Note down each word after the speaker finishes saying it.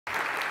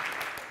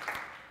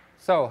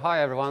So, hi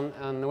everyone,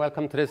 and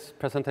welcome to this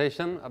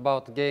presentation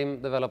about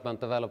game development.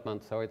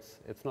 So it's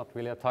not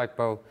really a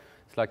typo,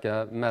 it's like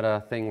a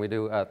meta thing we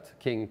do at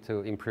King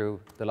to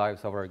improve the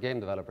lives of our game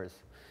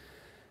developers.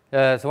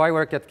 So I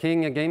work at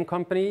King, a game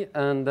company,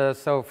 and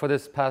so for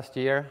this past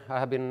year I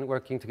have been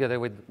working together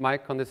with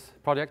Mike on this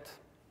project.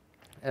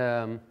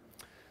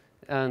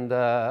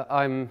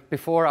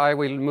 Before I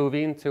will move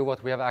into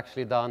what we have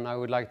actually done, I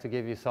would like to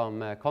give you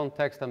some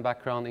context and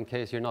background in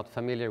case you're not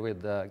familiar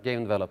with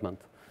game development.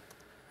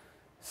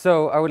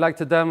 So I would like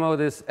to demo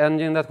this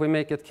engine that we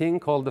make at King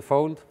called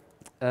Defold.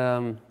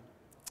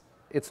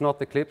 It's not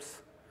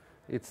Eclipse.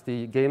 It's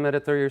the game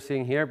editor you're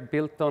seeing here,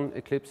 built on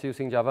Eclipse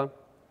using Java.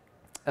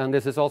 And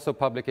this is also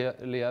publicly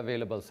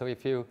available. So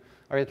if you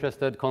are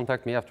interested,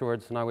 contact me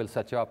afterwards, and I will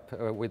set you up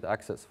with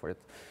access for it.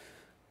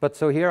 But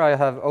so here I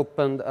have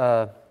opened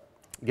a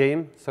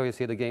game. So you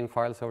see the game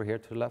files over here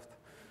to the left.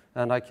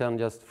 And I can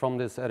just, from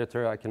this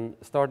editor, I can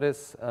start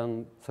this.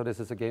 And so this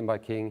is a game by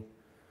King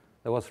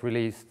that was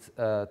released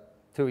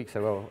 2 weeks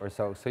ago or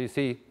so. So you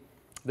see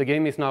the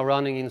game is now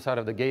running inside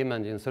of the game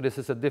engine. So this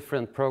is a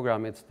different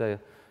program. It's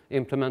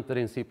implemented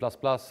in C++,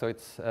 so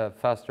it's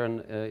faster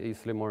and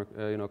easily more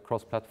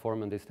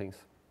cross-platform and these things.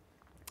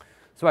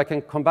 So I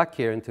can come back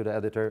here into the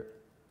editor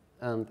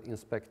and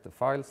inspect the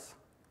files.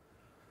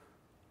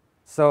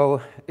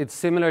 So it's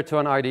similar to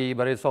an IDE,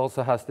 but it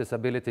also has this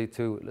ability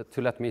to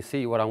let me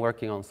see what I'm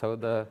working on. So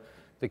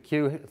the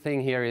key thing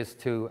here is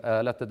to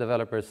let the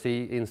developer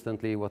see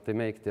instantly what they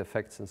make, the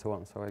effects and so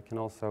on. So I can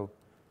also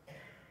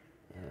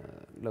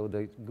load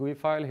the GUI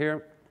file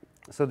here.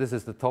 So this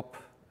is the top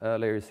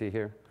layer you see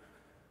here.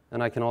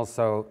 And I can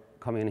also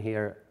come in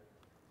here,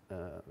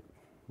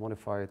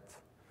 modify it,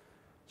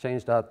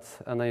 change that,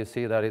 and then you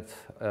see that it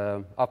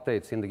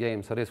updates in the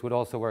game. So this would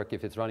also work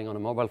if it's running on a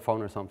mobile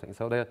phone or something.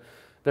 So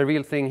the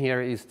real thing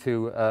here is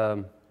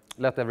to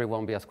let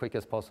everyone be as quick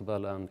as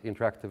possible and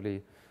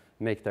interactively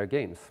make their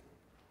games.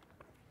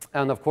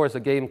 And of course, a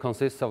game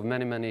consists of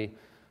many, many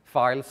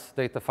files,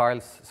 data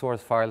files,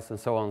 source files, and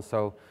so on.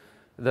 So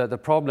the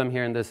problem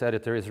here in this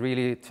editor is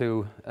really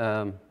to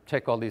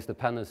check all these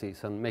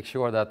dependencies and make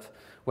sure that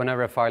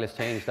whenever a file is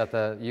changed, that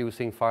the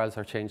using files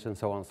are changed and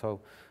so on. So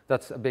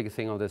that's a big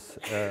thing of this,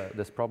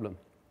 this problem.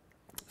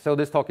 So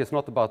this talk is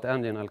not about the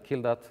engine. I'll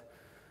kill that.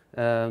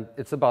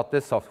 It's about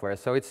this software.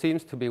 So it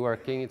seems to be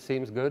working. It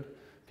seems good.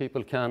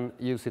 People can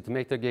use it to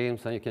make their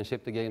games, and you can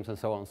ship the games and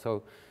so on.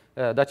 So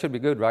that should be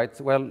good, right?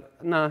 Well,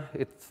 nah,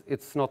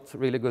 it's not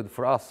really good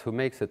for us who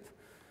makes it.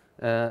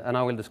 And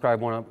I will describe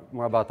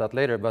more about that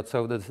later. But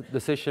so the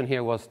decision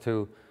here was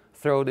to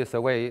throw this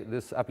away,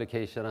 this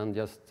application, and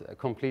just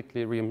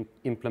completely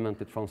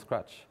re-implement it from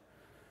scratch.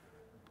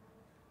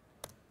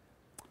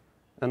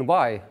 And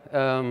why?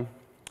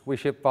 We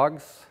ship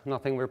bugs,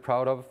 nothing we're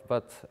proud of,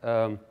 but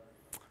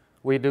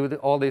we do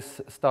all this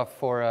stuff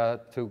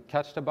to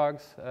catch the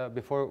bugs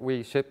before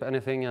we ship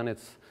anything, and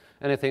it's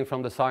anything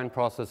from design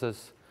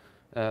processes,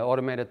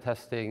 automated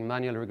testing,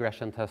 manual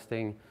regression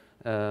testing,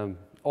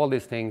 all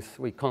these things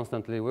we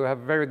have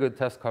very good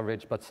test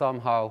coverage, but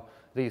somehow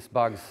these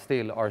bugs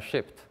still are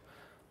shipped.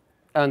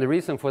 And the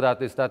reason for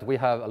that is that we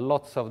have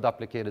lots of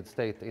duplicated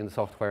state in the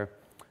software,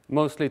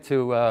 mostly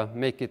to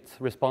make it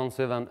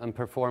responsive and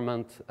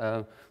performant,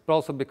 but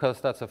also because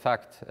that's a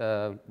fact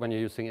when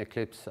you're using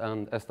Eclipse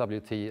and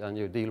SWT and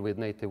you deal with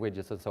native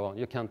widgets and so on.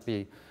 You can't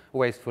be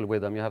wasteful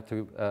with them. You have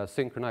to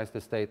synchronize the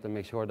state and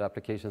make sure the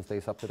application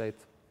stays up to date.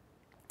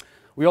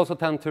 We also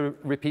tend to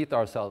repeat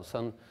ourselves,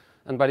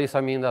 and by this I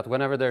mean that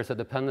whenever there's a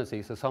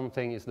dependency, so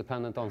something is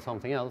dependent on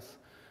something else,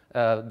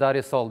 that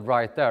is solved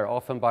right there,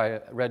 often by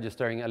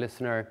registering a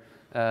listener,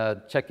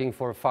 checking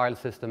for file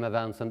system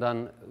events, and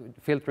then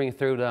filtering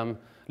through them,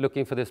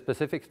 looking for this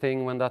specific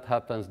thing. When that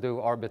happens, do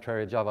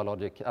arbitrary Java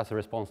logic as a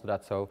response to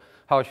that. So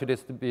how should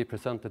this be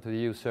presented to the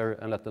user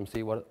and let them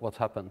see what's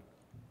happened?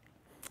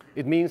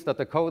 It means that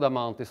the code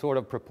amount is sort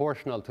of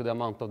proportional to the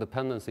amount of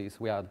dependencies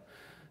we add.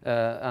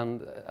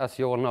 And as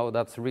you all know,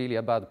 that's really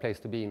a bad place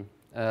to be in.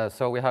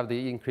 So we have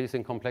the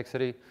increasing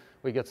complexity.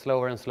 We get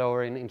slower and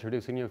slower in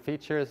introducing new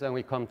features, and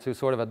we come to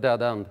sort of a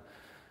dead end,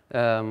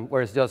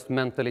 where it's just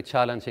mentally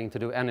challenging to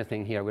do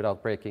anything here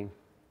without breaking.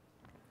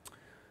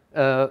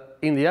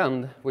 In the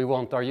end, we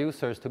want our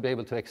users to be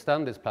able to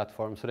extend this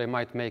platform, so they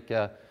might make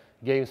a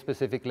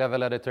game-specific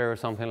level editor or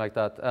something like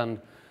that. And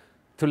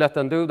to let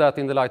them do that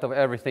in the light of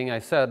everything I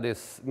said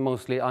is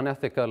mostly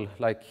unethical.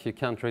 Like, you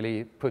can't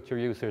really put your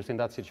users in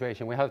that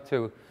situation. We have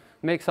to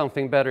make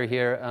something better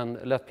here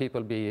and let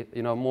people be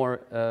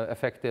more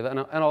effective.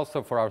 And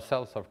also for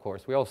ourselves, of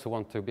course. We also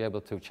want to be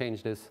able to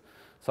change this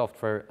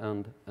software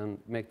and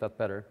make that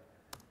better.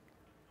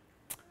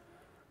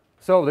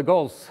 So the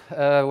goals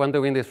when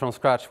doing this from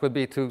scratch would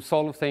be to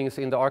solve things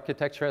in the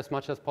architecture as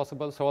much as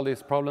possible. So all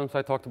these problems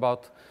I talked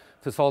about,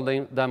 to solve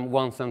them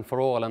once and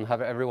for all and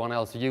have everyone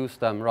else use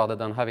them rather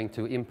than having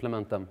to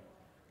implement them.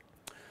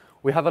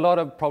 We have a lot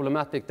of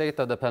problematic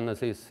data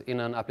dependencies in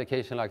an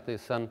application like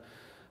this. And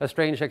a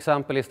strange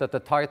example is that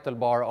the title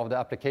bar of the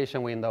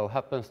application window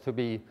happens to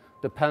be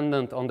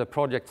dependent on the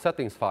project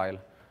settings file.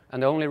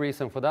 And the only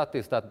reason for that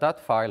is that that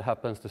file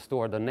happens to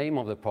store the name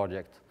of the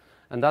project.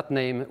 And that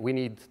name we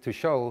need to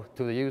show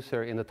to the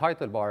user in the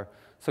title bar.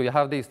 So you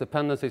have these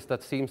dependencies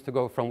that seems to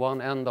go from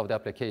one end of the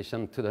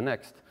application to the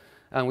next.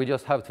 And we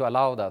just have to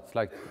allow that,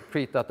 like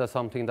treat that as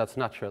something that's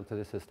natural to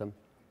the system.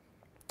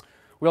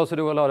 We also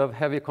do a lot of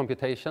heavy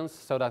computations.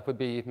 So that would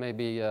be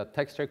maybe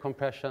texture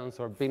compressions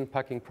or bin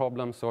packing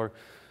problems or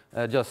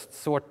just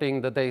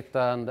sorting the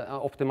data and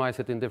optimize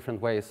it in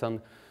different ways. And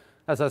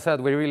as I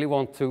said, we really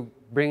want to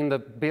bring the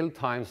build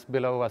times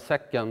below a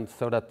second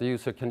so that the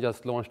user can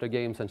just launch the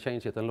games and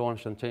change it and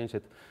launch and change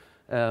it.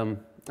 And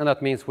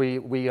that means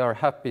we are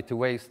happy to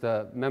waste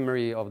the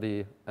memory of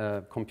the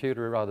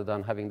computer rather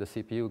than having the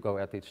CPU go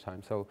at each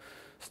time. So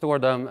store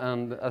them,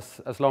 and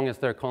as long as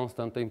they're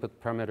constant, the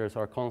input parameters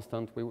are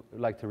constant, we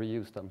like to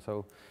reuse them.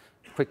 So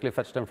quickly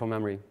fetch them from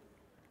memory.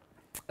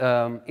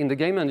 In the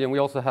game engine, we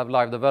also have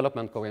live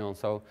development going on.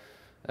 So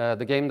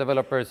the game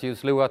developers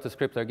use Lua to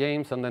script their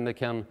games, and then they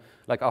can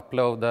like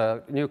upload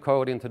the new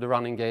code into the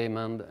running game,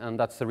 and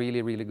that's a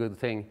really, really good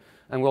thing.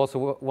 And we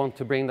also want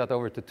to bring that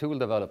over to tool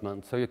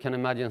development. So you can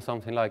imagine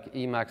something like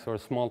Emacs or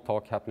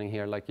Smalltalk happening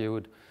here, like you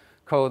would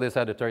code this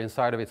editor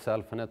inside of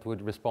itself, and it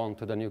would respond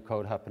to the new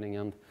code happening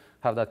and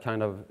have that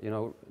kind of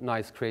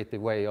nice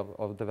creative way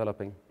of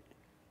developing.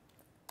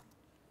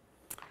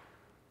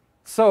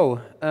 So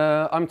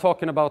I'm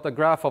talking about a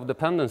graph of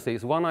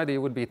dependencies. One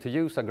idea would be to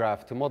use a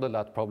graph to model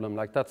that problem.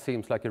 Like that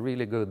seems like a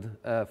really good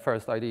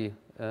first idea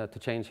to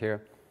change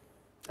here.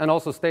 And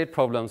also state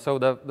problems. So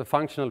the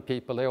functional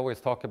people, they always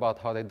talk about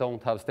how they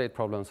don't have state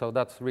problems. So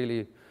that's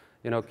really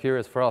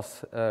curious for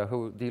us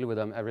who deal with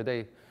them every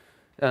day.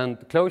 And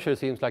Clojure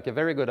seems like a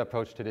very good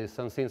approach to this.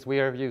 And since we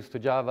are used to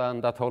Java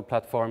and that whole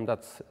platform,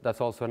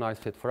 that's also a nice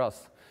fit for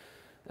us.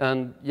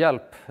 And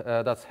Hjälp,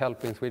 that's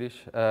help in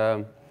Swedish.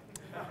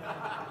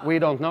 We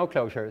don't know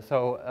Clojure,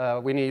 so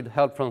we need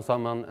help from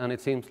someone, and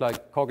it seems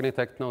like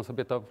Cognitect knows a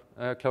bit of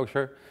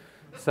Clojure.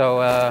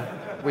 So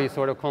we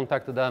sort of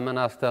contacted them and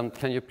asked them,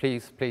 can you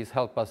please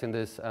help us in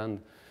this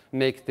and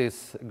make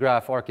this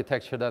graph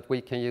architecture that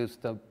we can use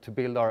to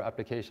build our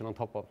application on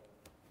top of.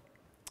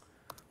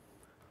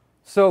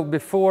 So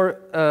before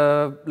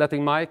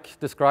letting Mike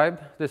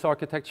describe this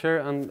architecture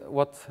and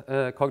what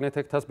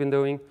Cognitect has been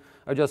doing,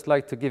 I'd just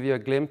like to give you a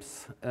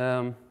glimpse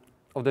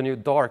of the new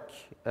dark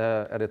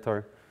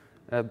editor.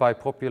 By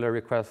popular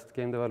request,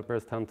 game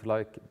developers tend to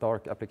like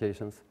dark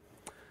applications.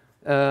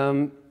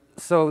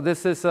 So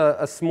this is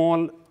a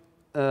small,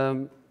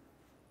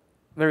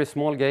 very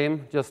small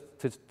game, just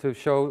to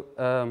show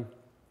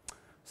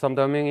some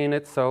dumbing in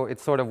it, so it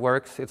sort of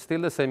works. It's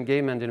still the same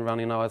game engine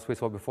running now as we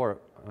saw before.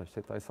 Oh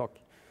shit, I suck.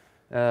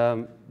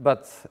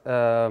 But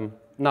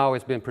now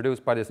it's been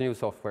produced by this new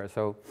software.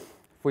 So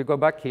if we go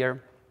back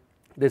here,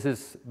 this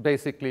is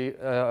basically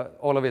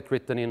all of it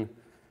written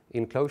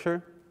in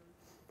Clojure.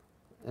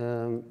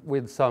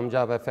 With some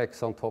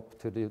JavaFX on top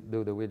to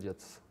do the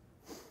widgets.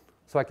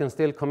 So I can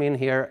still come in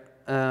here,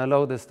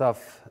 load this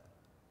stuff,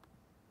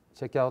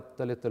 check out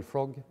the little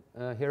frog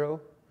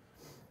hero,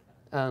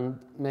 and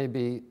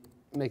maybe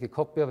make a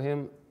copy of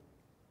him,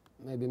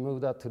 maybe move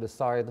that to the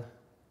side,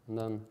 and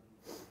then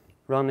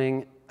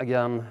running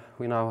again,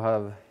 we now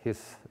have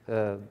his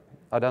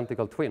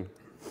identical twin.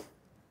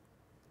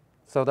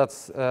 So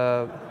that's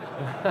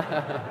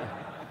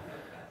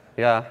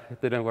yeah, it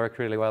didn't work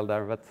really well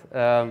there, but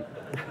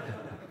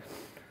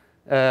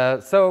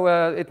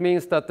it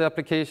means that the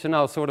application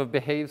now sort of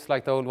behaves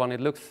like the old one. It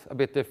looks a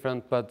bit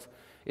different, but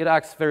it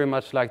acts very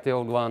much like the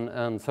old one,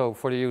 and so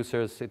for the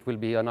users, it will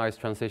be a nice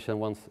transition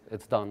once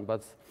it's done.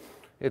 But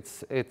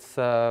it's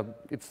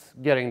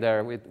getting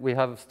there. We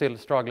have still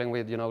struggling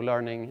with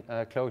learning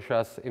Clojure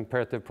as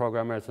imperative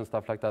programmers and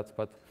stuff like that,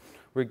 but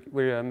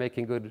we're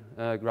making good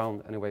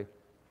ground anyway.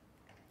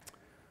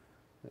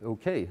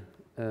 Okay.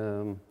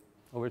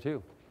 Over to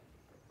you.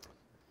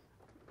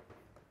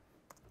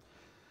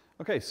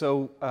 Okay,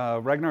 so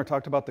Ragnar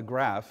talked about the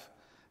graph,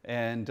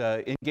 and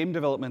in game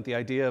development, the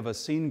idea of a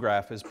scene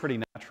graph is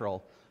pretty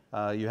natural.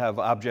 You have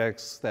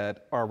objects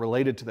that are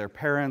related to their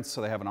parents,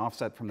 so they have an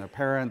offset from their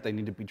parent, they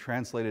need to be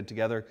translated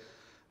together.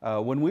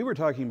 When we were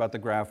talking about the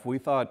graph, we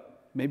thought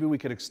maybe we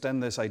could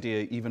extend this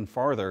idea even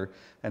farther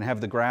and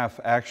have the graph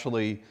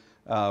actually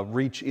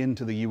reach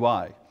into the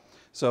UI.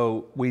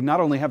 So we not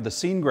only have the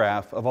scene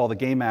graph of all the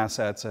game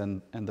assets and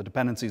the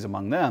dependencies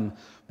among them,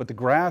 but the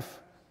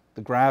graph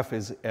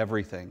is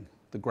everything.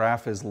 The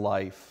graph is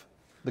life.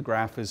 The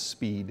graph is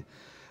speed.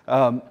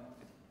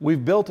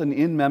 We've built an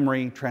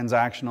in-memory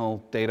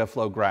transactional data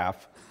flow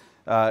graph.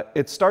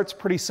 It starts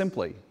pretty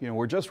simply.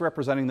 We're just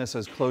representing this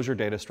as Clojure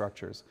data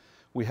structures.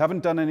 We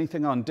haven't done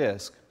anything on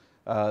disk.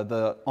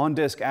 The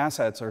on-disk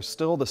assets are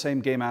still the same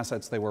game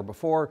assets they were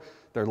before.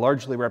 They're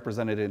largely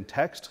represented in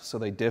text, so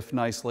they diff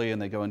nicely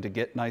and they go into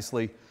Git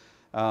nicely.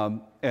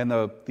 And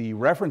the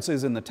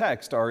references in the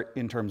text are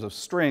in terms of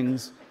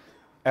strings.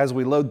 As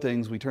we load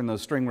things, we turn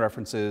those string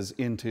references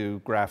into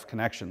graph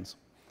connections.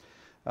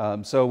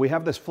 So we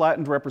have this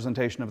flattened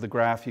representation of the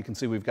graph. You can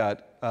see we've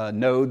got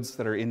nodes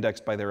that are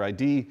indexed by their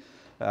ID.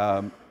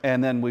 And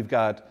then we've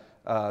got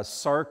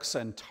sarcs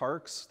and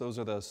tarcs. Those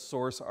are the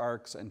source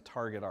arcs and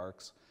target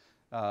arcs.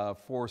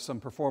 For some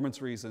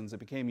performance reasons, it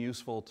became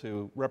useful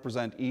to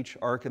represent each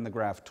arc in the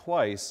graph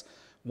twice,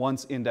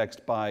 once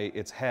indexed by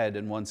its head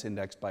and once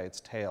indexed by its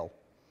tail.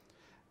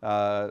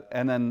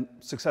 And then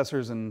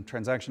successors in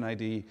transaction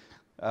ID,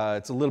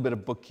 it's a little bit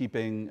of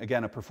bookkeeping,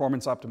 again, a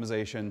performance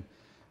optimization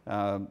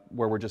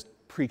where we're just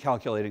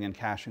pre-calculating and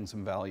caching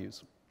some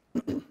values.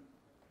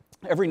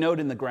 Every node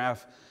in the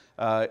graph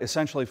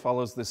essentially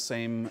follows this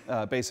same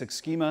basic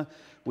schema.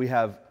 We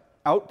have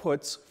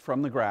outputs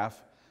from the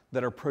graph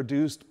that are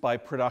produced by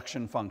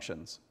production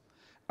functions.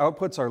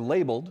 Outputs are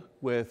labeled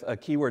with a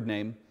keyword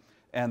name,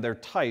 and they're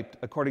typed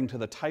according to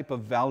the type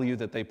of value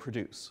that they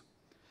produce.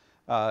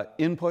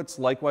 Inputs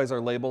likewise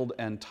are labeled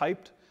and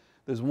typed.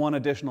 There's one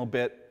additional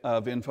bit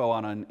of info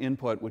on an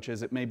input, which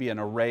is it may be an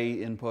array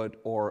input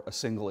or a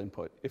single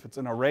input. If it's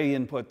an array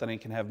input, then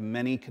it can have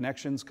many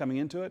connections coming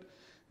into it.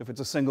 If it's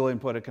a single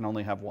input, it can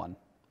only have one.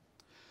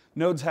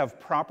 Nodes have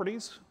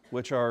properties,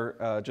 which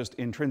are just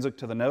intrinsic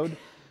to the node.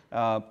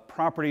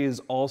 Properties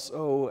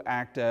also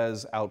act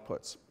as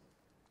outputs.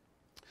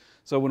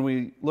 So when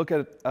we look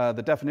at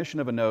the definition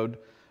of a node,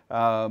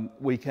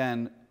 we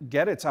can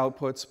get its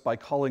outputs by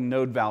calling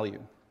node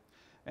value.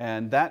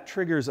 And that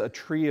triggers a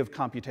tree of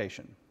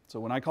computation. So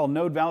when I call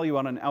node value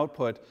on an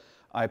output,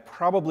 I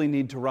probably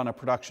need to run a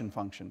production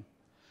function.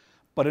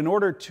 But in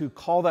order to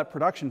call that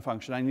production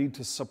function, I need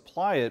to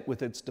supply it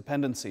with its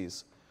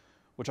dependencies,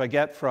 which I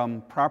get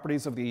from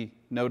properties of the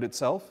node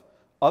itself,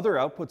 other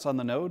outputs on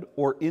the node,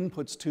 or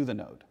inputs to the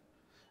node.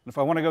 And if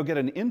I want to go get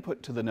an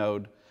input to the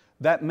node,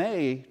 that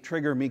may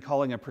trigger me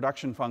calling a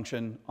production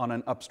function on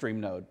an upstream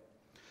node.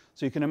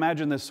 So you can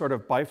imagine this sort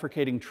of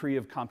bifurcating tree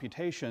of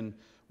computation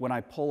when I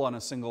pull on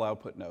a single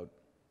output node.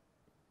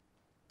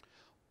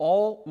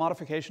 All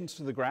modifications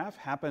to the graph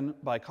happen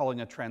by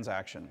calling a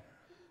transaction.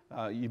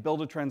 You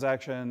build a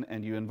transaction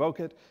and you invoke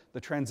it. The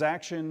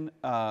transaction,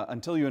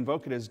 until you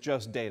invoke it, is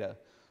just data.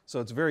 So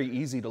it's very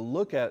easy to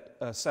look at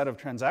a set of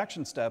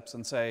transaction steps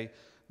and say,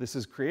 this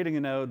is creating a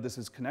node, this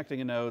is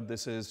connecting a node,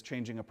 this is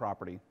changing a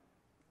property.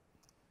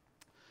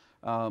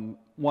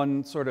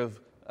 One sort of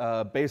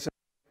basic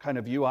kind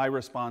of UI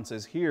response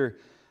is here.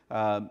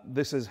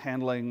 This is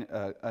handling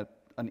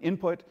an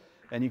input,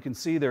 and you can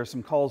see there are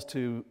some calls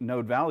to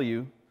node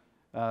value.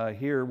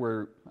 Here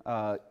we're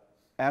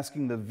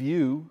asking the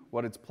view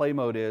what its play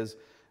mode is.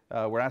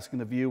 We're asking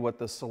the view what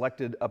the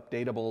selected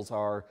updatables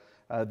are.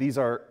 These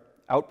are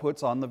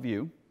outputs on the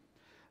view.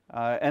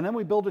 And then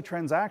we build a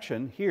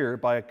transaction here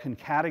by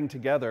concatenating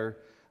together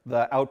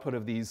the output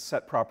of these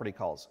set property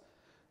calls.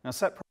 Now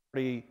set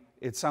property,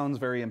 it sounds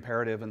very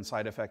imperative and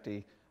side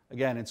effecty.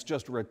 Again, it's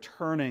just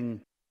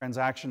returning a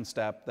transaction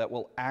step that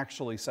will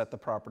actually set the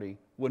property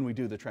when we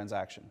do the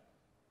transaction.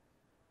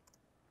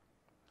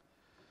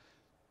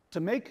 To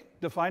make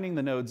defining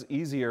the nodes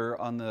easier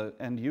on the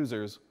end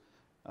users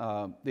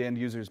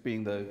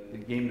being the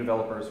game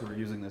developers who are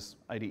using this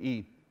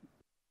IDE,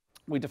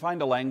 we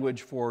defined a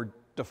language for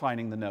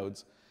defining the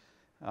nodes.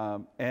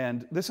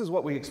 And this is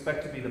what we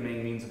expect to be the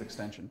main means of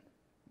extension.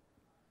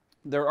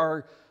 There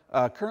are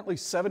currently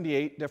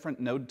 78 different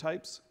node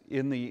types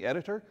in the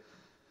editor.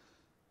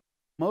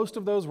 Most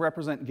of those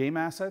represent game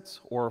assets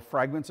or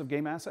fragments of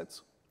game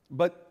assets,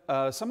 but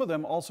some of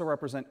them also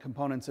represent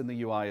components in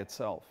the UI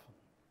itself.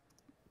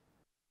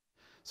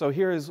 So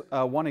here's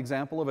one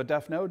example of a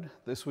def node.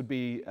 This would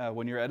be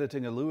when you're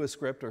editing a Lua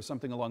script or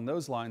something along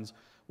those lines,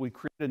 we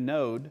create a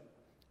node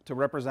to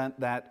represent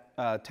that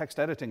text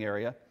editing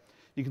area.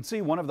 You can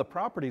see one of the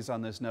properties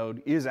on this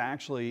node is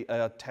actually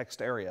a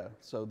text area.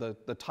 So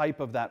the type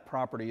of that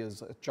property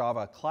is a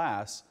Java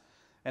class,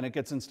 and it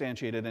gets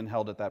instantiated and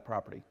held at that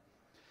property.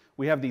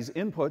 We have these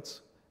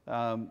inputs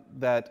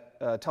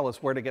that tell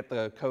us where to get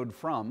the code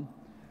from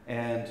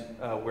and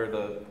where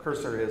the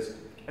cursor is.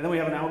 And then we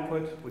have an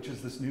output, which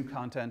is this new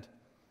content.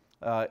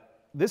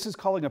 This is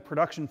calling a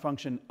production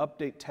function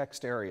update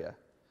text area.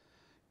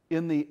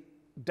 In the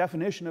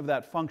definition of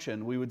that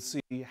function, we would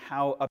see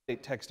how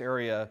update text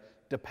area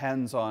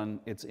depends on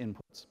its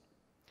inputs.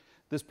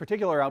 This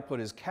particular output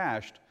is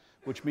cached,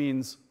 which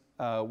means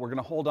we're going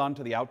to hold on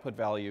to the output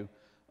value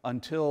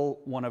until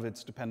one of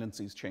its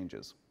dependencies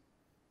changes.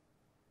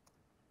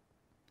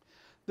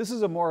 This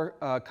is a more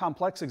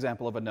complex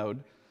example of a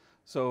node.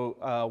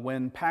 So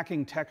when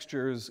packing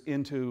textures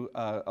into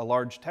a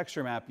large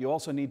texture map, you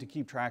also need to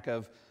keep track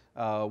of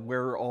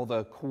where all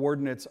the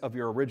coordinates of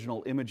your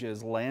original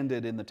images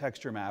landed in the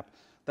texture map.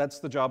 That's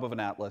the job of an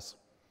atlas.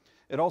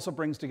 It also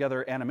brings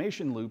together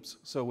animation loops.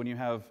 So when you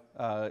have,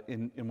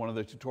 in one of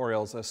the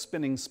tutorials, a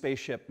spinning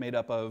spaceship made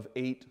up of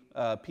 8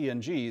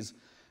 PNGs,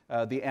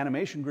 the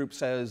animation group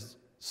says,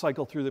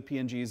 cycle through the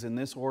PNGs in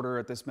this order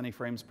at this many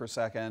frames per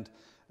second,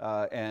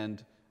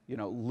 and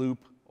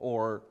loop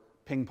or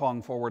ping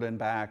pong forward and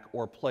back,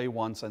 or play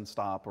once and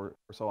stop, or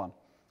so on.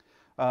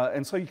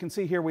 And so you can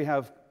see here we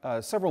have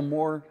several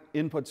more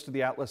inputs to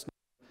the atlas node.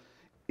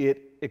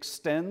 It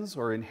extends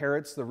or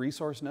inherits the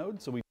resource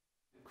node, so we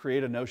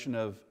create a notion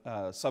of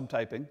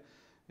subtyping.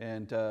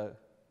 And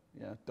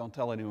Yeah, don't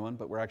tell anyone,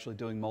 but we're actually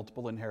doing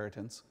multiple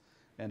inheritance,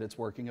 and it's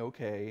working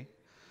okay.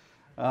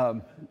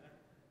 And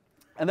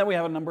then we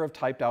have a number of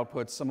typed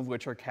outputs, some of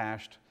which are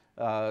cached,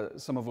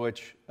 some of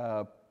which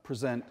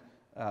present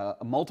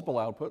a multiple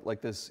output,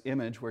 like this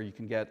image where you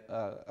can get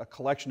a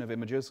collection of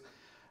images.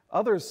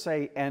 Others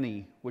say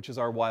any, which is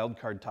our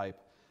wildcard type.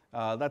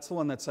 That's the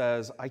one that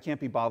says, I can't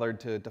be bothered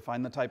to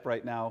define the type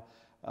right now,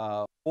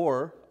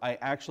 or I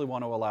actually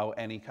want to allow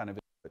any kind of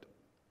input.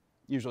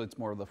 Usually it's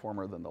more of the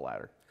former than the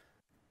latter.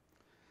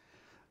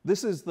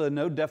 This is the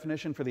node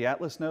definition for the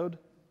Atlas node.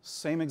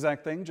 Same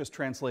exact thing, just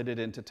translated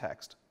into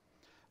text.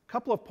 A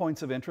couple of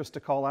points of interest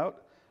to call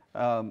out.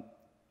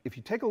 If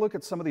you take a look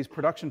at some of these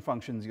production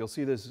functions, you'll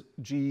see this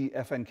G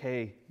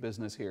FNK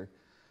business here.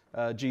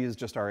 G is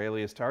just our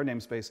alias to our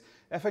namespace.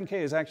 FNK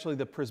is actually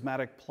the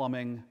prismatic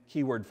plumbing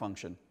keyword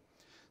function.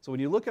 So when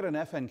you look at an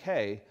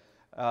FNK,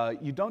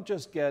 you don't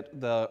just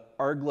get the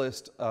arg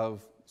list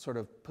of sort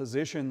of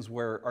positions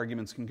where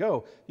arguments can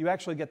go, you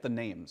actually get the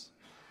names.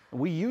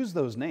 We use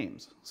those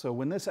names. So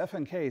when this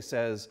FNK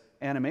says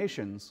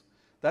animations,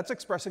 that's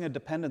expressing a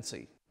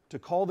dependency. To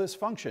call this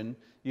function,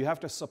 you have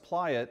to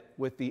supply it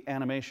with the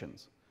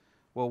animations.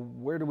 Well,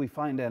 where do we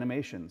find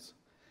animations?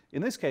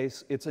 In this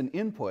case, it's an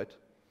input.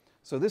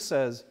 So this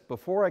says,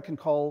 before I can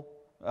call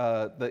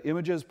the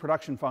images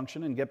production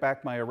function and get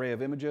back my array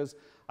of images,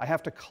 I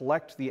have to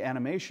collect the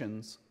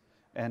animations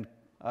and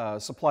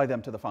supply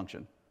them to the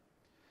function.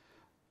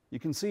 You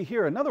can see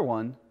here another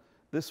one,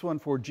 this one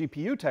for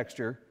GPU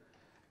texture.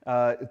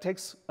 It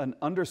takes an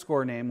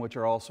underscore name, which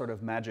are all sort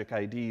of magic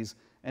IDs,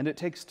 and it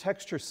takes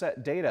texture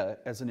set data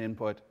as an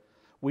input.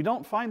 We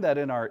don't find that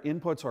in our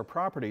inputs or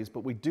properties,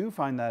 but we do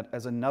find that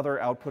as another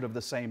output of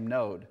the same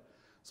node.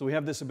 So we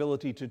have this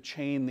ability to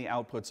chain the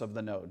outputs of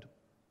the node.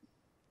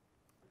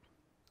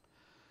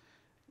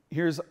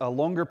 Here's a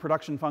longer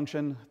production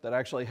function that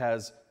actually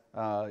has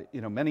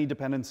many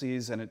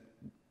dependencies, and it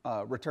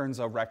returns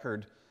a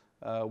record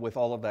with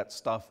all of that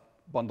stuff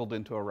bundled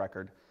into a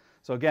record.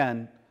 So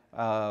again,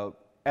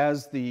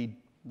 as the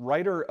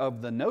writer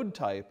of the node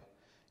type,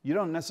 you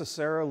don't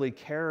necessarily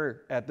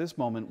care at this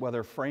moment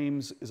whether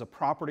frames is a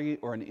property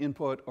or an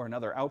input or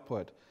another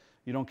output.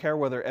 You don't care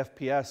whether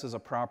FPS is a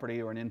property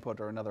or an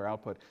input or another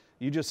output.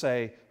 You just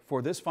say,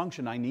 for this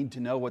function, I need to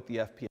know what the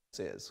FPS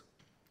is.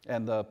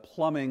 And the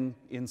plumbing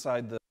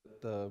inside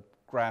the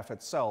graph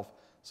itself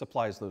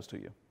supplies those to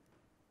you.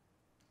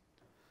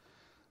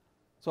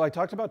 So I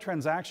talked about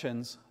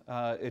transactions.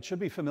 It should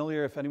be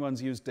familiar if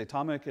anyone's used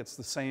Datomic. It's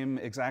the same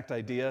exact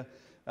idea.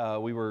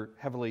 We were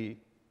heavily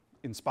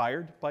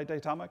inspired by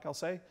Datomic, I'll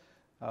say.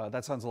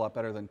 That sounds a lot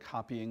better than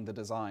copying the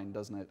design,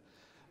 doesn't it?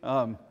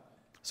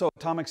 So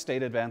atomic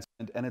state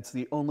advancement, and it's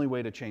the only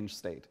way to change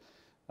state.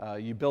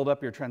 You build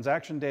up your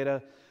transaction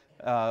data.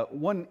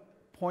 One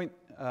point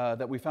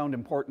that we found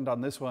important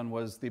on this one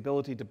was the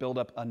ability to build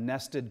up a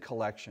nested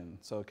collection.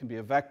 So it can be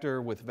a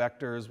vector with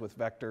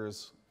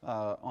vectors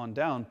on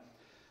down.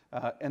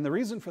 And the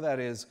reason for that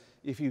is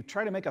if you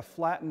try to make a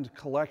flattened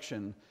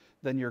collection,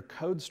 then your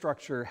code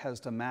structure has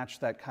to match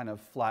that kind of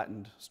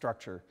flattened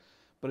structure.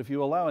 But if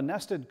you allow a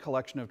nested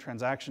collection of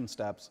transaction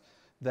steps,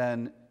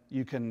 then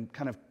you can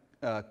kind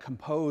of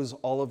compose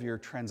all of your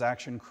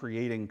transaction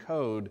creating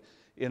code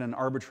in an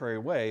arbitrary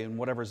way in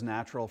whatever's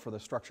natural for the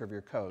structure of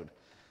your code.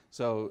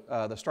 So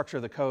the structure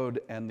of the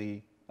code and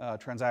the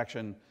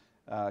transaction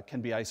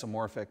can be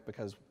isomorphic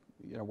because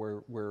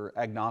we're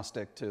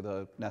agnostic to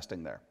the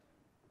nesting there.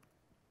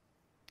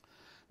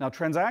 Now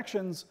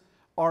transactions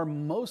are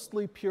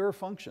mostly pure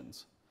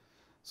functions.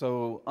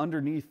 So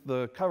underneath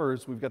the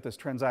covers, we've got this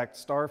transact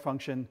star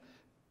function.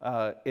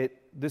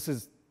 This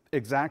is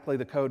exactly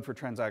the code for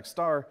transact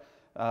star.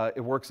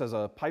 It works as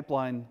a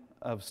pipeline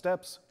of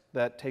steps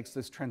that takes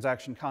this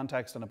transaction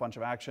context and a bunch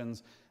of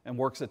actions and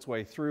works its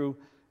way through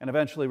and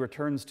eventually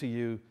returns to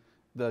you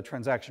the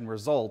transaction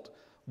result.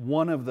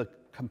 One of the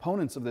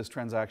components of this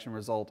transaction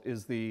result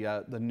is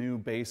the new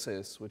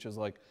basis, which is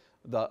like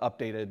the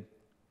updated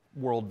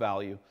world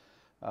value,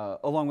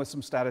 along with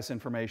some status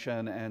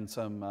information and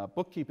some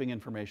bookkeeping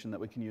information that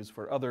we can use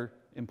for other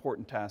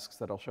important tasks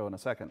that I'll show in a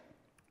second.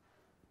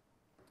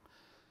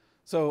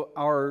 So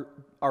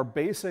our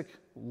basic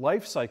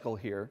life cycle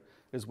here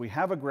is we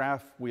have a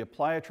graph, we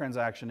apply a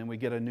transaction, and we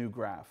get a new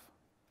graph.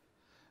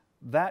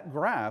 That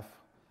graph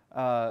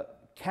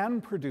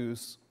can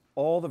produce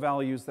all the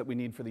values that we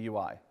need for the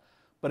UI,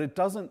 but it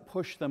doesn't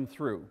push them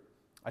through.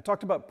 I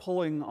talked about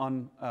pulling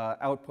on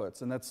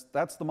outputs, and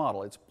that's the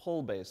model. It's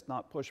pull-based,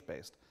 not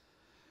push-based.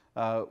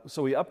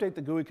 So we update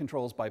the GUI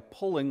controls by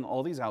pulling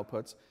all these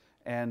outputs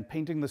and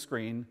painting the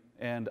screen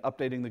and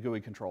updating the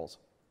GUI controls.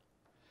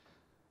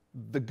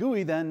 The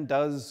GUI then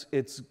does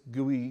its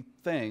GUI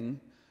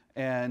thing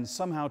and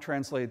somehow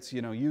translates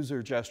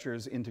user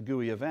gestures into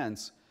GUI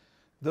events.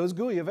 Those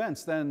GUI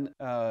events then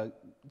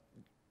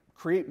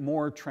create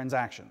more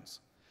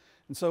transactions.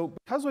 And so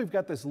because we've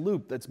got this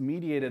loop that's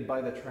mediated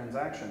by the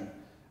transaction,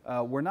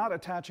 we're not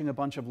attaching a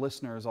bunch of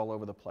listeners all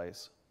over the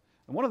place.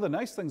 And one of the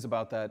nice things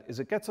about that is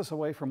it gets us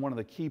away from one of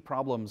the key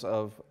problems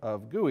of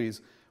GUIs,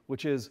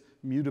 which is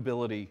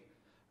mutability.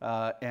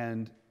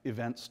 and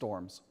event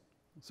storms.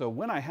 So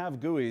when I have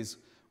GUIs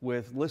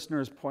with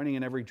listeners pointing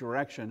in every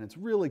direction, it's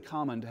really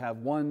common to have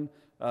one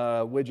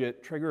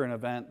widget trigger an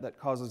event that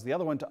causes the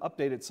other one to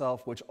update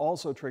itself, which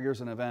also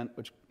triggers an event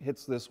which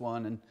hits this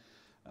one,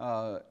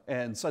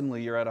 and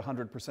suddenly you're at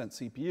 100%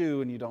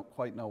 CPU and you don't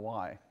quite know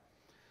why.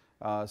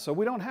 So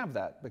we don't have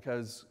that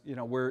because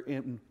we're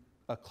in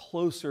a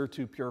closer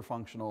to pure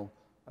functional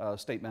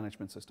state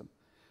management system.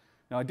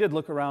 Now I did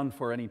look around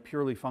for any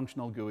purely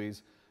functional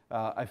GUIs.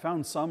 I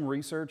found some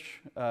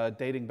research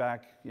dating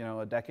back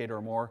a decade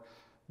or more,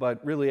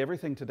 but really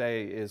everything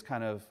today is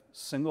kind of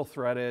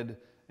single-threaded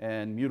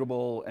and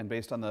mutable and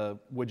based on the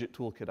widget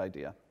toolkit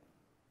idea.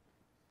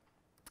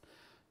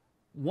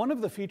 One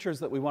of the features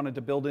that we wanted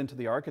to build into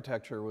the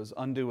architecture was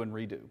undo and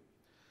redo.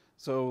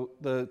 So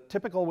the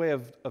typical way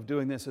of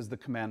doing this is the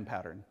command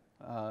pattern.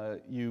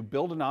 You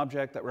build an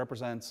object that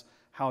represents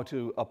how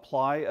to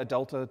apply a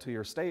delta to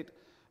your state,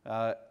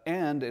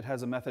 and it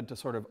has a method to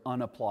sort of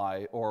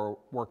unapply or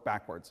work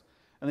backwards.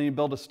 And then you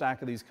build a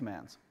stack of these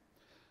commands.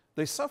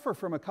 They suffer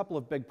from a couple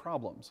of big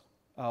problems.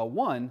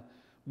 One,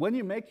 when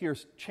you make your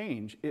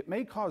change, it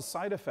may cause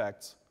side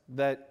effects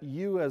that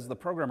you as the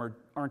programmer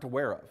aren't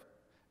aware of,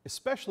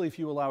 especially if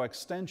you allow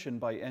extension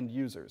by end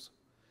users.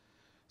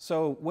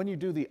 So when you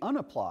do the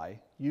unapply,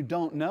 you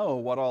don't know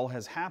what all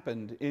has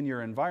happened in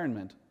your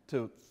environment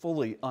to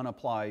fully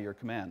unapply your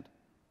command.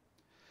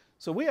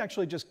 So we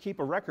actually just keep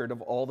a record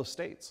of all the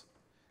states.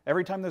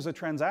 Every time there's a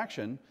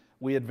transaction,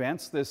 we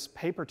advance this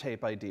paper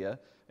tape idea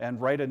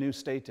and write a new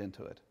state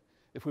into it.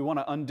 If we want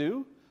to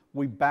undo,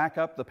 we back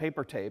up the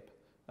paper tape,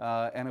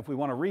 and if we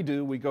want to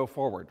redo, we go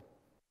forward.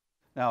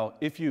 Now,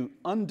 if you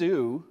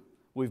undo,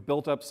 we've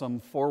built up some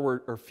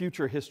forward or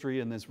future history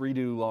in this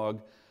redo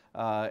log.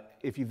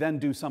 If you then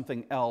do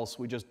something else,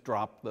 we just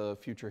drop the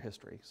future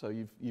history. So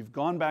you've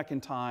gone back in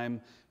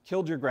time,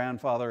 killed your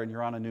grandfather, and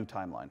you're on a new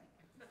timeline.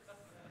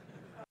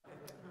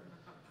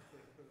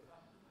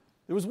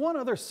 There was one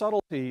other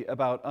subtlety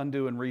about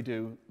undo and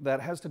redo that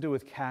has to do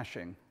with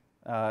caching.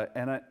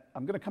 And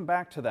I'm going to come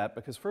back to that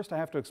because first I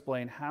have to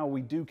explain how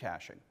we do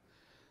caching.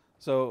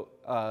 So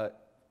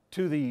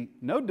to the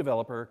node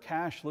developer,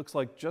 cache looks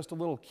like just a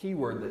little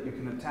keyword that you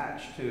can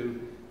attach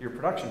to your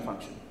production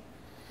function,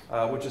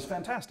 which is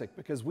fantastic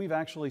because we've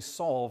actually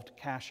solved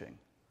caching.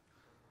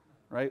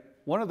 Right?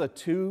 One of the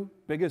two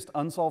biggest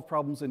unsolved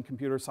problems in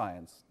computer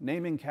science,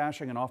 naming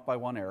caching and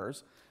off-by-one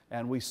errors,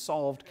 and we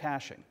solved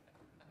caching.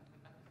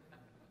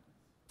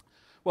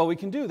 Well, we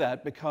can do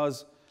that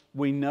because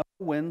we know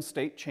when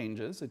state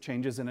changes, it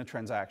changes in a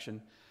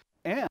transaction,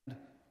 and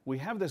we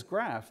have this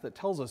graph that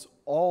tells us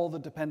all the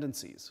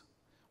dependencies.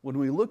 When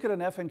we look at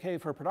an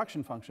FNK for a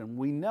production function,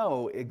 we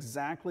know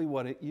exactly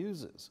what it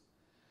uses.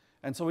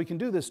 And so we can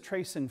do this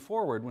tracing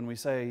forward when we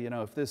say,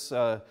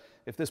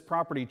 if this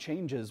property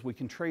changes, we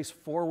can trace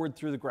forward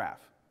through the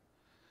graph.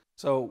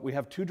 So we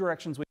have two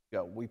directions we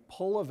can go. We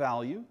pull a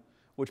value,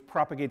 which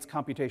propagates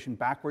computation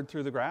backward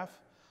through the graph,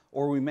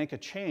 or we make a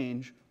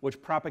change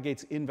which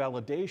propagates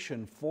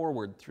invalidation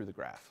forward through the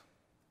graph.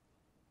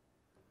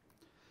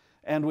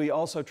 And we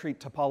also treat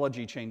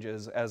topology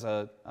changes as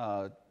a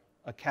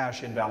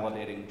cache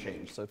invalidating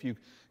change. So if you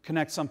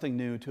connect something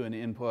new to an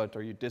input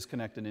or you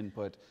disconnect an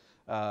input,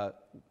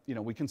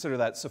 we consider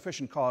that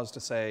sufficient cause to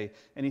say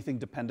anything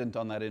dependent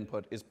on that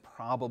input is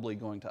probably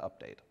going to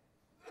update.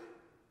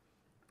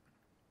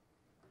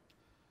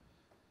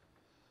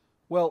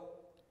 Well,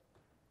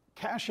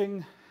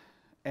 caching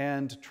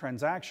and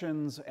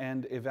transactions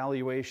and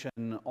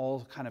evaluation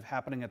all kind of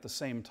happening at the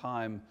same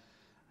time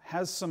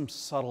has some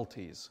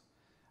subtleties.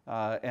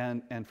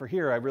 And for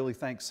here, I really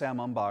thank Sam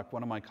Umbach,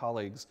 one of my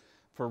colleagues,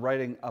 for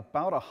writing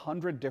about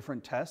 100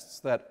 different tests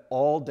that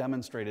all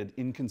demonstrated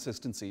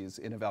inconsistencies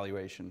in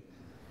evaluation.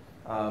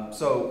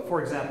 So,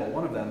 for example,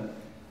 one of them,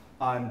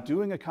 I'm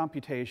doing a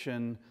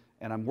computation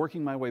and I'm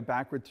working my way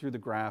backward through the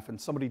graph and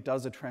somebody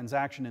does a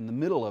transaction in the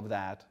middle of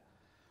that.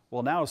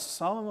 Well, now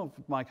some of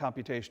my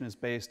computation is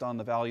based on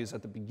the values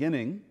at the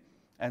beginning,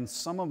 and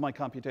some of my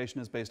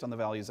computation is based on the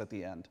values at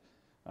the end.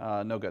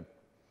 No good.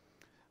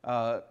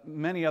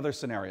 Many other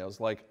scenarios,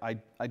 like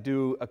I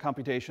do a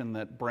computation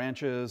that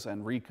branches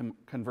and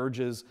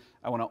reconverges.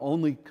 I want to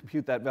only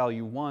compute that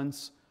value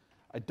once.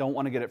 I don't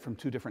want to get it from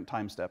two different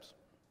time steps.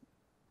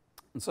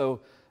 And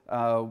so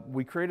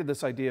we created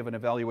this idea of an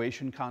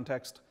evaluation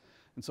context.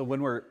 And so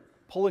when we're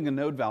pulling a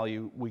node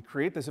value, we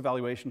create this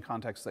evaluation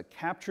context that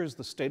captures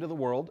the state of the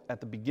world at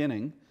the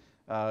beginning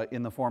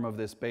in the form of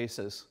this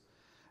basis.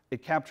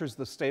 It captures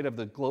the state of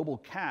the global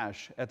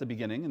cache at the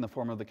beginning in the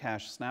form of the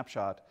cache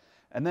snapshot.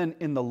 And then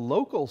in the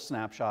local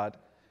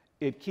snapshot,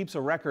 it keeps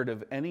a record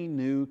of any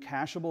new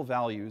cacheable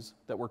values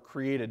that were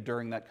created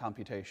during that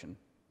computation.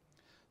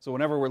 So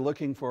whenever we're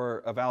looking for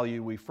a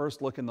value, we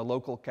first look in the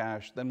local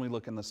cache, then we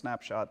look in the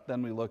snapshot,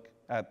 then we look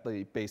at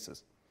the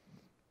basis.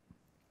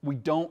 We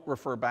don't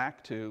refer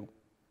back to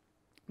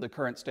the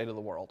current state of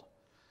the world,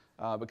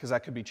 because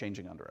that could be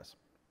changing under us.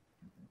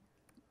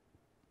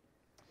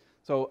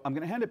 So I'm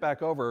going to hand it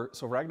back over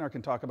so Ragnar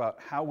can talk about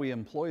how we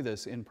employ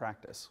this in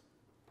practice.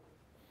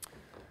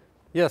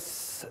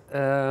 Yes,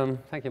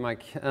 thank you,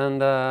 Mike.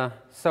 And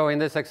so in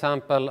this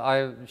example,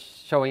 I'm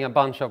showing a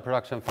bunch of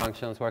production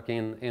functions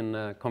working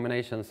in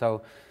combination.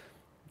 So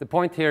the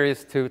point here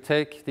is to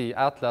take the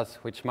atlas,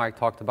 which Mike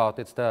talked about.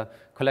 It's the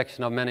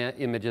collection of many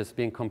images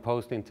being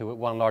composed into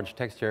one large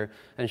texture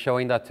and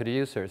showing that to the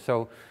user.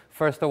 So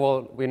first of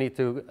all, we need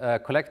to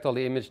collect all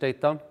the image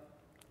data.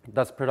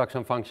 That's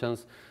production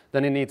functions.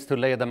 Then it needs to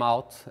lay them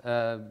out,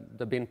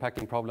 the bin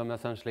packing problem,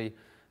 essentially.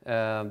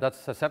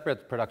 That's a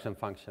separate production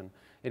function.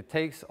 It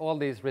takes all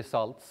these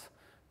results,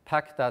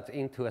 pack that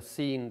into a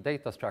scene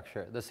data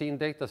structure. The scene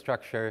data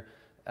structure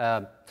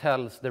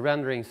tells the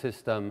rendering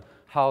system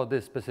how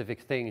this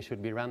specific thing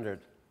should be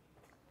rendered.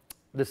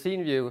 The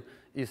scene view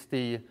is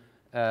the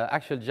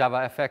actual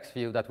JavaFX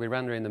view that we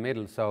render in the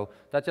middle. So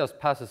that just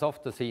passes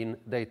off the scene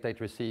data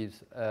it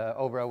receives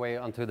over away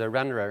onto the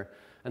renderer.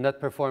 And that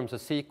performs a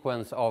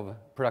sequence of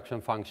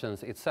production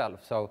functions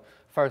itself. So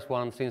first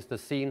one, since the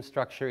scene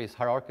structure is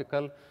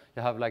hierarchical,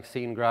 you have like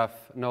scene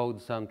graph,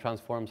 nodes, and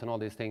transforms, and all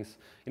these things.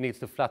 It needs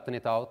to flatten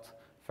it out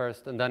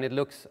first, and then it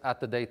looks at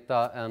the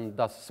data and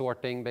does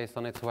sorting based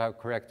on it to have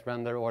correct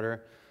render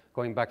order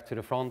going back to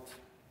the front.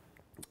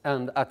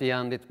 And at the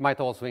end, it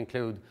might also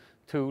include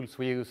tools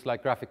we use,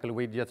 like graphical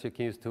widgets you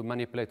can use to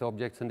manipulate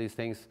objects and these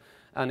things.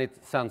 And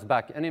it sends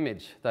back an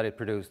image that it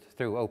produced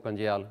through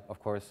OpenGL, of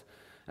course.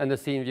 And the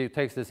scene view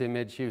takes this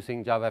image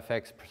using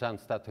JavaFX,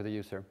 presents that to the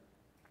user.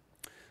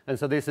 And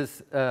so this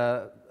is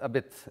a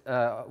bit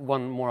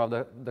one more of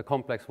the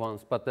complex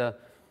ones. But the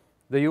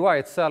UI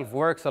itself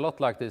works a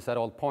lot like this at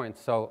all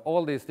points. So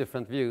all these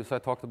different views, I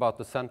talked about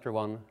the center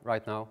one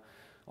right now.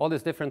 All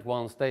these different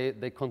ones,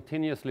 they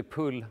continuously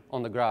pull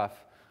on the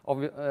graph,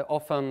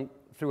 often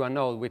through a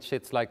node which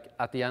sits like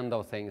at the end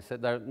of things.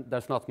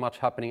 There's not much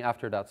happening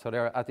after that. So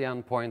they're at the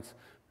end points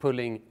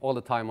pulling all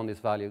the time on these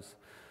values.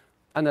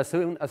 And as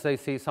soon as they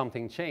see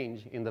something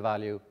change in the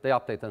value, they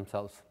update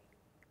themselves.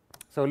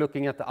 So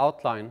looking at the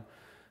outline,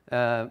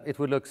 it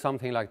would look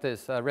something like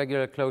this. A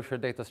regular Clojure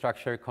data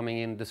structure coming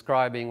in,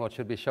 describing what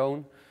should be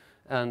shown.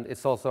 And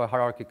it's also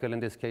hierarchical. In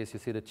this case, you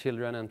see the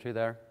children entry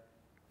there.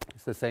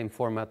 It's the same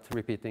format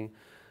repeating.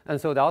 And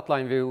so the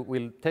outline view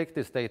will take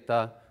this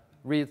data,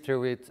 read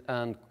through it,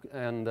 and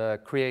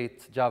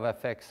create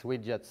JavaFX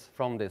widgets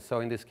from this. So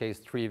in this case,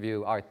 tree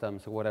view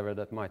items, or whatever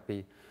that might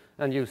be.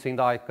 And using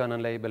the icon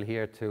and label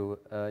here to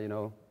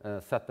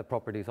set the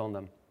properties on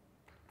them.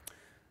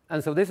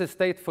 And so this is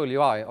stateful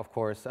UI, of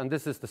course, and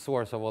this is the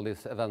source of all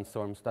these event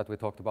storms that we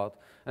talked about.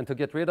 And to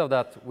get rid of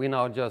that, we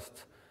now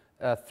just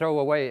throw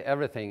away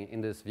everything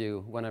in this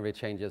view whenever it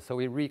changes. So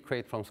we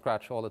recreate from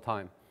scratch all the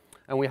time.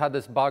 And we had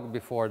this bug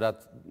before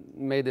that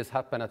made this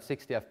happen at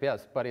 60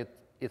 FPS, but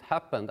it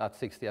happened at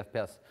 60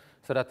 FPS.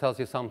 So that tells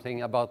you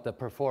something about the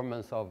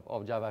performance of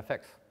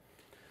JavaFX.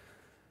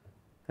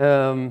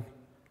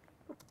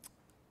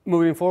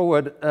 Moving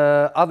forward,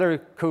 other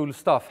cool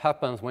stuff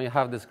happens when you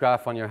have this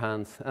graph on your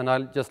hands. And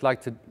I'd just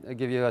like to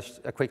give you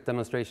a quick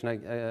demonstration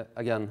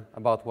again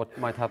about what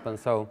might happen.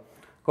 So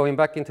going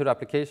back into the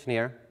application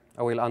here,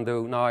 I will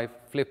undo. Now I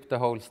flipped the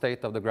whole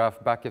state of the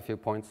graph back a few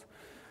points.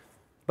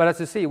 But as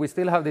you see, we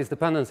still have these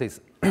dependencies.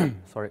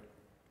 Sorry.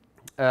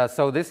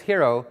 So this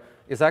hero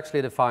is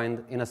actually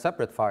defined in a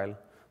separate file.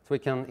 So we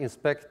can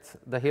inspect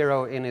the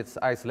hero in its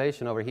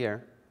isolation over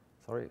here.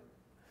 Sorry.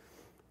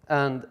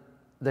 And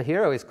the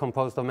hero is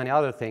composed of many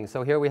other things.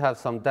 So here we have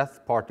some death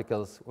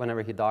particles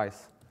whenever he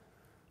dies.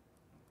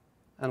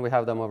 And we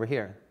have them over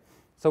here.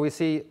 So we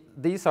see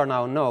these are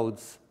now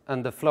nodes,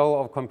 and the flow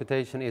of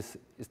computation is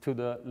to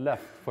the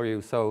left for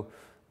you. So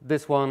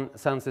this one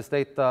sends this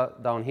data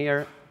down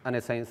here, and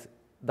it sends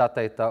that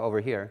data over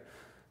here.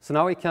 So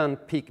now we can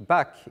peek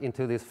back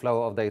into this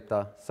flow of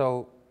data.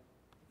 So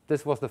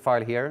this was the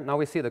file here. Now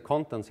we see the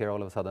contents here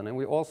all of a sudden, and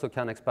we also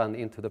can expand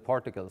into the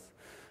particles.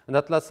 And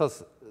that lets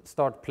us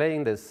start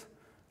playing this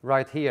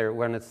right here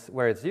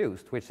where it's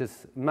used, which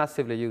is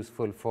massively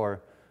useful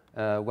for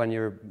when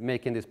you're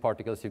making these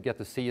particles. You get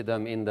to see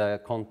them in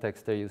the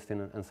context they're used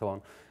in and so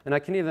on. And I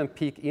can even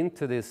peek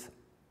into this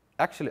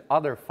actually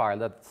other file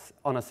that's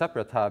on a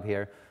separate tab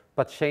here,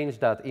 but change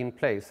that in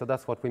place. So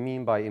that's what we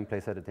mean by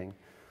in-place editing.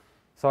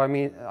 So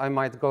I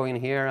might go in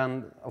here,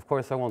 and of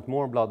course I want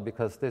more blood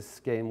because this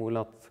game will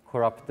not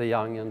corrupt the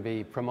young and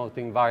be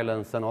promoting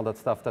violence and all that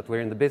stuff that we're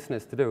in the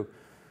business to do.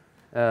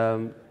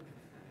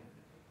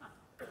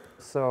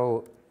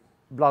 So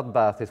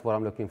bloodbath is what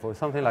I'm looking for,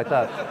 something like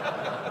that.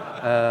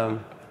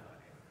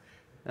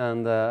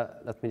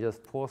 Let me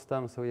just pause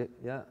them. So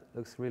yeah,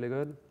 looks really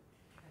good.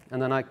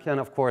 And then I can,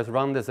 of course,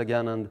 run this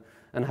again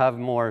and have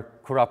more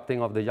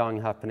corrupting of the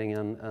young happening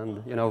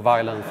and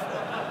violence.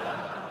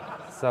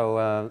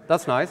 So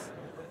that's nice.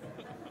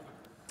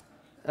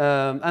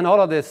 And all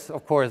of this,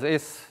 of course,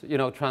 is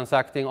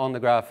transacting on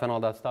the graph and all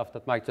that stuff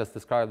that Mike just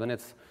described. And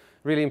it's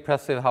really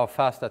impressive how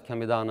fast that can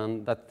be done,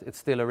 and that it's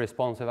still a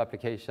responsive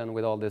application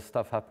with all this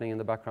stuff happening in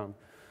the background.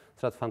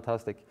 So that's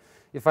fantastic.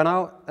 If I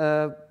now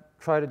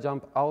try to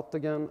jump out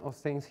again of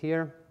things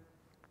here,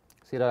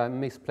 see that I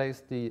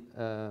misplaced the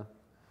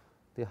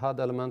HUD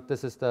element.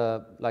 This is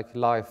the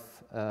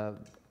life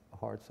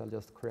hearts. I'll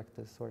just correct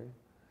this, sorry.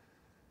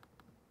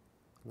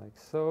 Like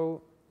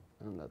so.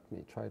 And let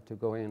me try to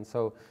go in.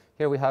 So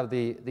here we have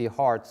the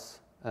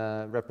hearts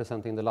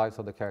representing the lives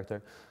of the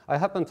character. I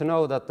happen to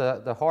know that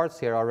the hearts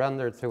here are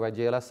rendered through a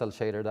GLSL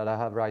shader that I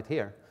have right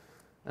here.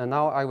 And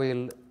now I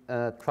will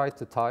try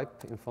to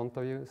type in front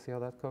of you. See how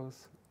that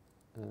goes?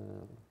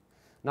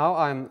 Now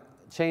I'm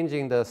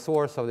changing the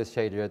source of this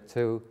shader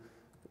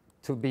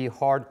to be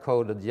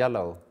hard-coded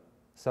yellow.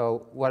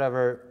 So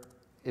whatever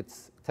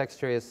its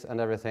texture is and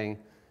everything,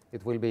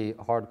 it will be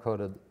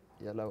hard-coded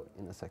yellow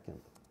in a second.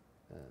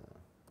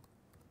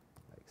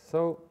 Like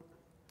so.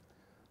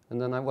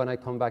 And then when I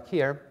come back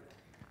here,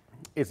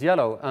 it's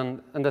yellow.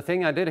 And the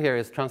thing I did here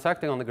is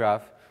transacting on the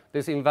graph,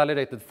 this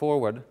invalidated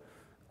forward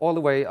all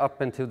the way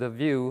up into the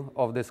view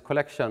of this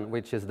collection,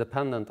 which is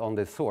dependent on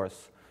this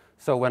source.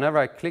 So whenever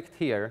I clicked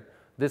here,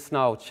 this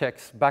now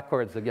checks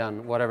backwards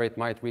again, whatever it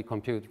might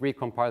recompute,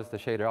 recompiles the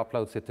shader,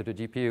 uploads it to the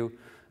GPU,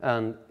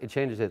 and it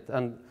changes it.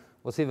 And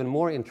what's even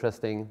more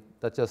interesting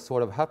that just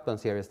sort of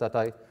happens here is that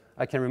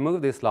I can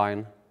remove this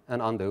line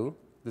and undo.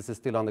 This is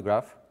still on the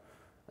graph.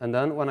 And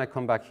then when I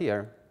come back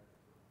here,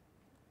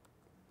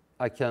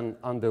 I can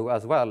undo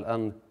as well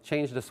and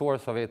change the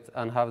source of it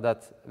and have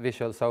that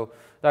visual. So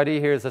the idea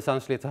here is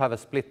essentially to have a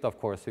split, of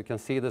course. You can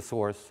see the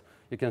source,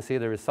 you can see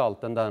the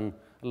result, and then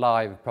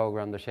live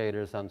program the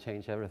shaders and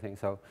change everything.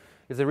 So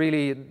it's a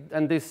really,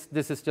 and this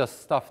is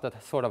just stuff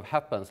that sort of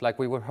happens. Like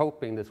we were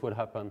hoping this would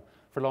happen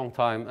for a long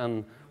time,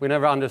 and we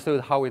never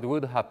understood how it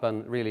would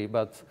happen, really.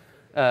 But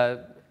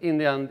in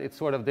the end, it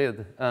sort of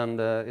did. And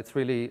it's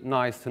really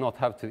nice to not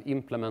have to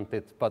implement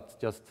it, but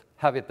just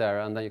have it there,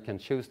 and then you can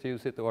choose to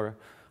use it or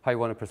how you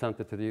want to present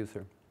it to the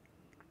user.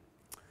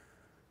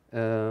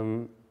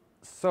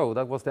 So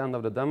that was the end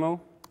of the demo.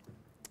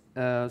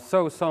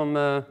 So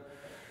some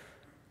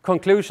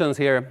conclusions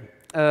here.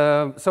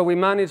 So we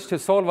managed to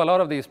solve a lot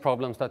of these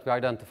problems that we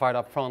identified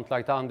up front,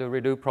 like the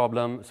undo-redo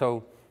problem.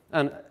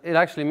 And it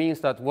actually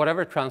means that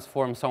whatever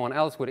transform someone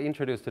else would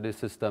introduce to this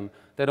system,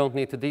 they don't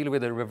need to deal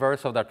with the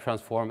reverse of that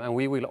transform, and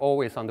we will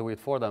always undo it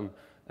for them.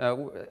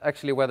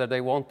 Actually, whether they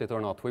want it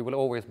or not, we will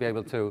always be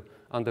able to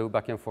undo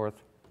back and forth.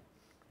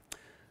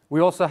 We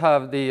also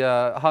have the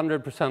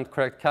 100%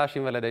 correct cache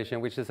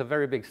invalidation, which is a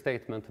very big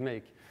statement to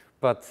make.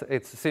 But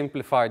it's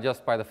simplified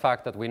just by the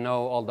fact that we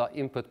know all the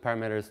input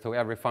parameters to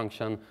every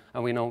function,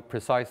 and we know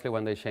precisely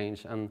when they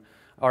change, and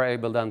are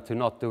able then to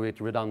not do it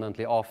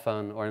redundantly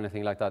often or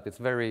anything like that. It's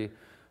very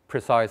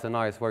precise and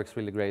nice, works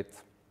really great.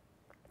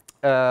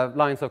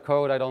 Lines of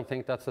code, I don't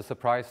think that's a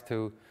surprise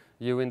to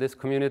you in this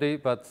community,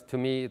 but to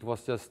me it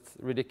was just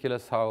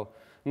ridiculous how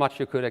much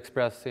you could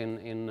express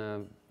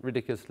in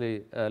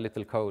ridiculously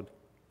little code.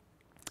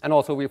 And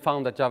also we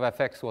found that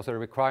JavaFX was a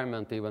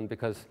requirement even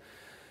because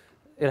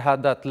it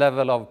had that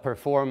level of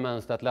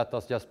performance that let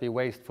us just be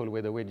wasteful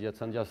with the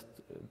widgets and just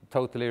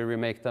totally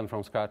remake them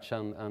from scratch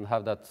and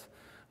have that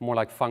more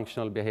like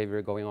functional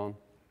behavior going on.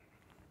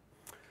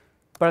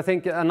 But I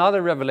think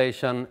another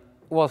revelation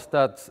was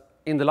that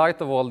in the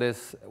light of all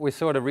this, we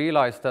sort of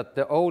realized that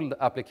the old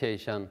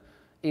application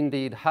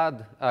indeed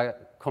had a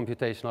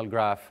computational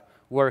graph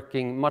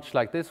working much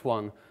like this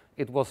one.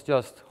 It was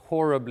just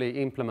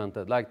horribly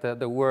implemented, like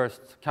the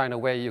worst kind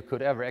of way you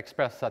could ever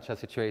express such a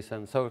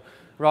situation. So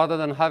rather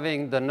than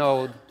having the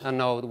node and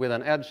node with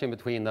an edge in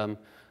between them,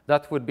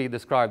 that would be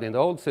described in the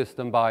old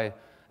system by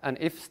an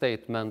if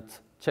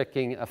statement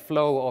checking a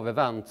flow of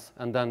events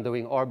and then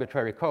doing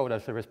arbitrary code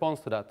as a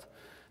response to that.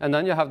 And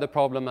then you have the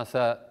problem as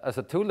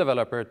a tool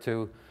developer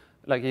to,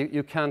 like,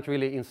 you can't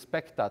really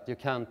inspect that. You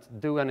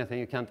can't do anything.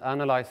 You can't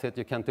analyze it.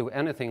 You can't do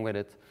anything with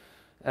it.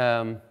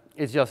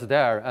 It's just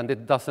there, and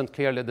it doesn't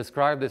clearly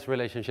describe this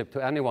relationship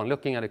to anyone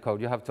looking at the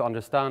code. You have to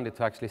understand it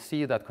to actually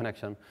see that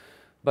connection.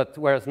 But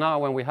whereas now,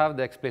 when we have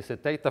the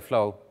explicit data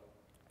flow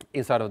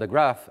inside of the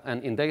graph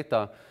and in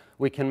data,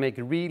 we can make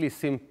really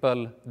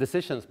simple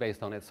decisions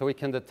based on it. So we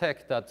can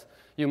detect that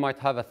you might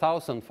have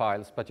 1,000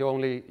 files, but you're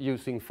only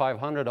using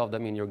 500 of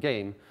them in your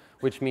game,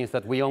 which means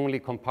that we only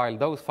compile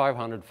those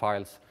 500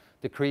 files,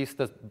 decrease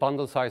the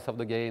bundle size of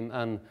the game,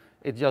 and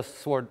it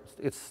just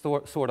it's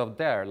sort of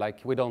there. Like,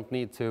 we don't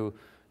need to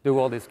do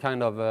all these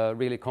kind of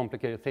really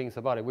complicated things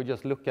about it. We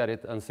just look at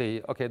it and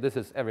see, OK, this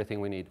is everything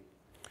we need.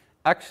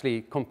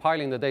 Actually,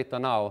 compiling the data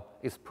now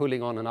is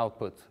pulling on an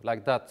output.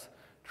 Like, that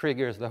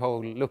triggers the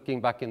whole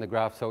looking back in the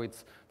graph. So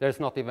there's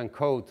not even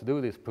code to do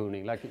this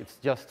pruning. Like, it's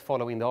just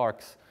following the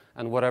arcs,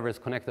 and whatever is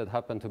connected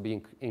happened to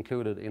be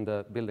included in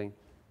the building.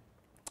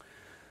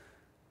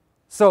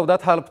 So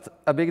that helped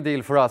a big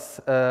deal for us,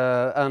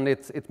 and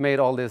it made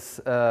all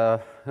this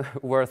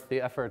worth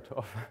the effort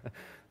of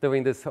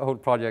doing this whole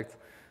project.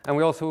 And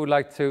we also would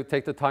like to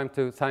take the time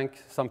to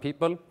thank some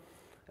people.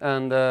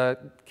 And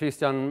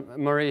Christian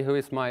Murray, who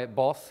is my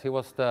boss, he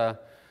was the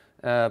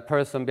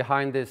person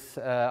behind this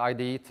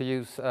idea to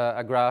use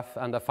a graph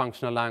and a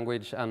functional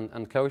language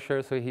and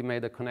Clojure. So he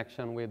made a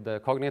connection with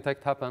the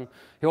Cognitect happen.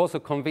 He also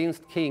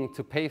convinced King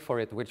to pay for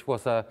it, which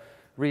was a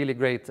really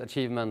great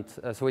achievement.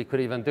 So we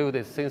could even do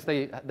this, since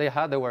they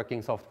had the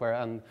working software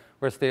and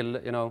were still,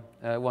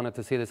 wanted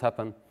to see this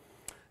happen.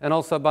 And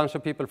also a bunch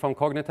of people from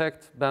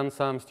Cognitect, Ben,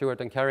 Sam,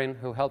 Stuart, and Karin,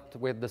 who helped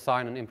with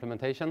design and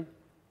implementation.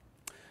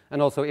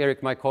 And also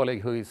Eric, my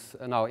colleague, who is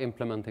now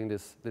implementing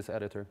this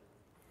editor.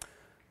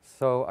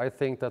 So I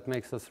think that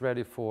makes us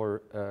ready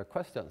for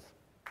questions.